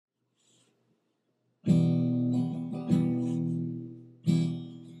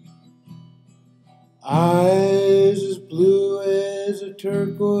Eyes as blue as a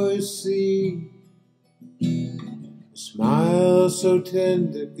turquoise sea, a smile so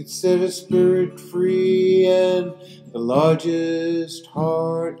tender could set a spirit free, and the largest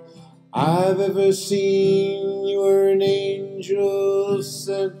heart I've ever seen. You were an angel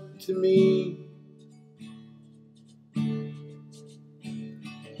sent to me.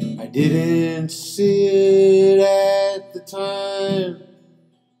 I didn't see it at the time.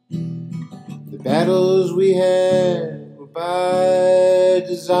 The battles we had were by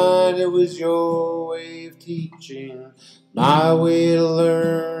design. It was your way of teaching, my way to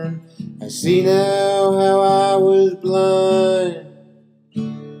learn. I see now how I was blind.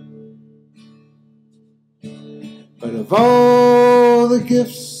 But of all the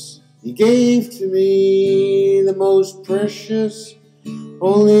gifts you gave to me, the most precious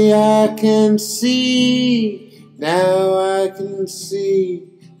only I can see. Now I can see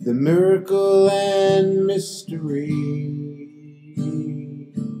the miracle and mystery.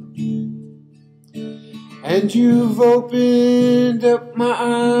 And you've opened up my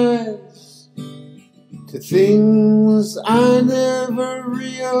eyes to things I never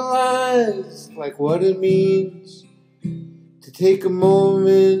realized, like what it means to take a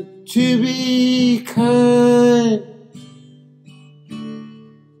moment to be kind.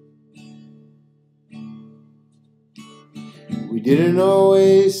 We didn't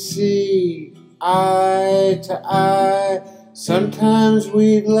always see eye to eye. Sometimes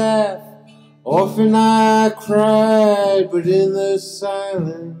we'd laugh, often I cried, but in the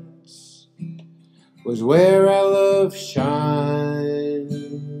silence was where our love shined.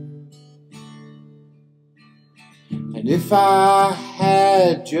 And if I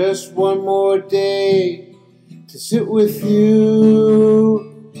had just one more day to sit with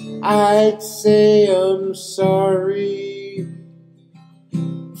you, I'd say I'm sorry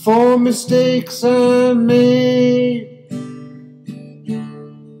for mistakes I made.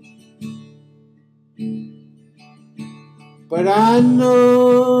 But I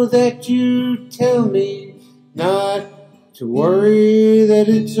know that you tell me not to worry, that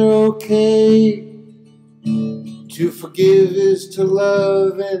it's okay. To forgive is to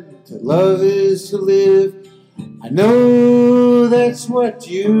love, and to love is to live. I know that's what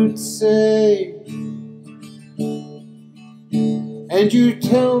you'd say. And you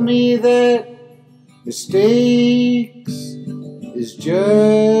tell me that mistakes is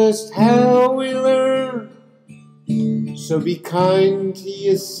just how we learn. So be kind to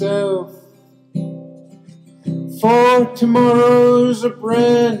yourself, for tomorrow's a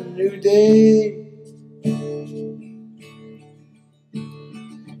brand new day.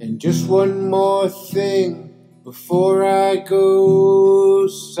 And just one more thing before I go,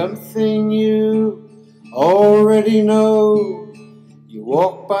 something you already know. You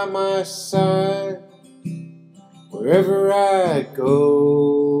walk by my side wherever I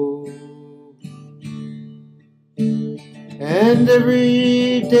go. And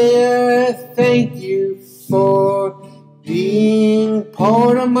every day I thank you for being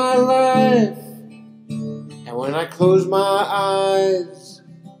part of my life. And when I close my eyes,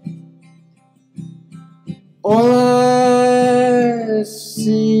 all I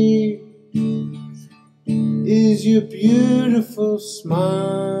see is your beautiful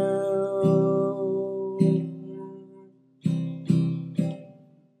smile.